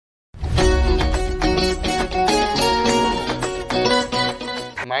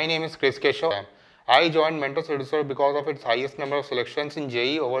My name is Keshav. I joined Mentors Eduserv because of its highest number of selections in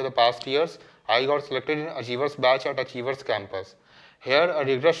JEE over the past years. I got selected in Achievers batch at Achievers campus. Here, a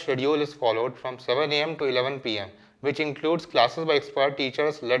rigorous schedule is followed from 7 am to 11 pm, which includes classes by expert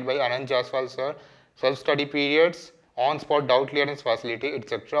teachers led by Anand Jaswal sir, self-study periods, on-spot doubt clearance facility,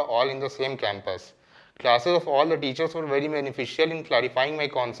 etc., all in the same campus. Classes of all the teachers were very beneficial in clarifying my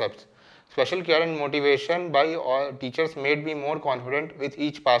concepts. Special care and motivation by all teachers made me more confident with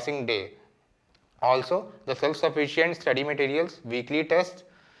each passing day. Also, the self-sufficient study materials, weekly tests,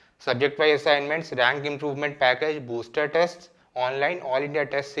 subject-wise assignments, rank improvement package, booster tests, online all India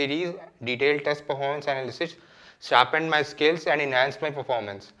test series, detailed test performance analysis sharpened my skills and enhanced my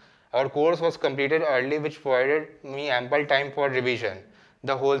performance. Our course was completed early, which provided me ample time for revision.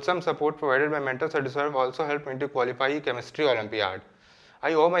 The wholesome support provided by Mentors Eduserv also helped me to qualify Chemistry Olympiad.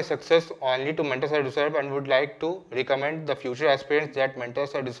 I owe my success only to Mentors Eduserv and would like to recommend the future aspirants that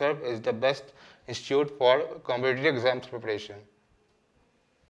Mentors Eduserv is the best institute for competitive exams preparation.